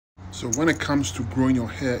So when it comes to growing your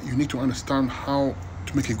hair, you need to understand how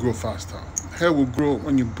to make it grow faster. Hair will grow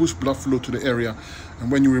when you boost blood flow to the area and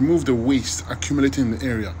when you remove the waste accumulating in the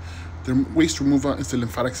area. The waste remover is the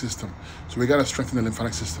lymphatic system. So we gotta strengthen the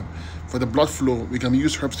lymphatic system. For the blood flow, we can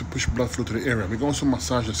use herbs to push blood flow to the area. We can also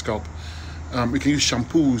massage the scalp. We can use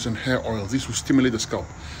shampoos and hair oils. These will stimulate the scalp.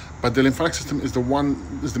 But the lymphatic system is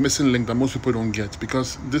the missing link that most people don't get,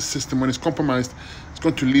 because this system, when it's compromised, it's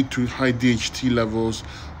going to lead to high DHT levels,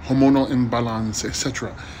 hormonal imbalance,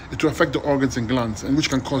 etc. It will affect the organs and glands, and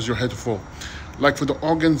which can cause your hair to fall. Like for the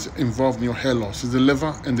organs involved in your hair loss is the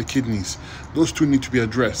liver and the kidneys. Those two need to be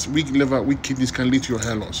addressed. Weak liver, weak kidneys can lead to your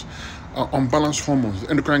hair loss. Unbalanced hormones,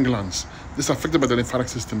 endocrine glands. This is affected by the lymphatic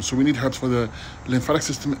system, so we need herbs for the lymphatic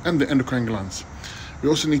system and the endocrine glands. We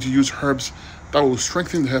also need to use herbs that will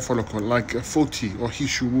strengthen the hair follicle, like Foti or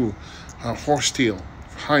Hishu, horsetail,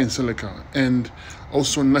 high in silica, and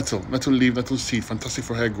also nettle leaf, nettle seed, fantastic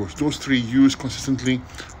for hair growth. Those three used consistently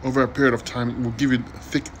over a period of time will give you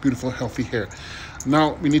thick, beautiful, healthy hair.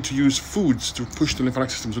 Now we need to use foods to push the lymphatic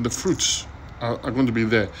system, so the fruits are going to be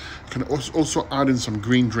there. You can also add in some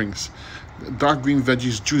green drinks. Dark green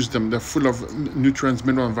veggies, juice them. They're full of nutrients,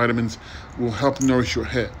 minerals, and vitamins, will help nourish your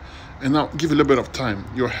hair. And now give it a little bit of time,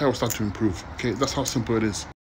 your hair will start to improve. Okay, that's how simple it is.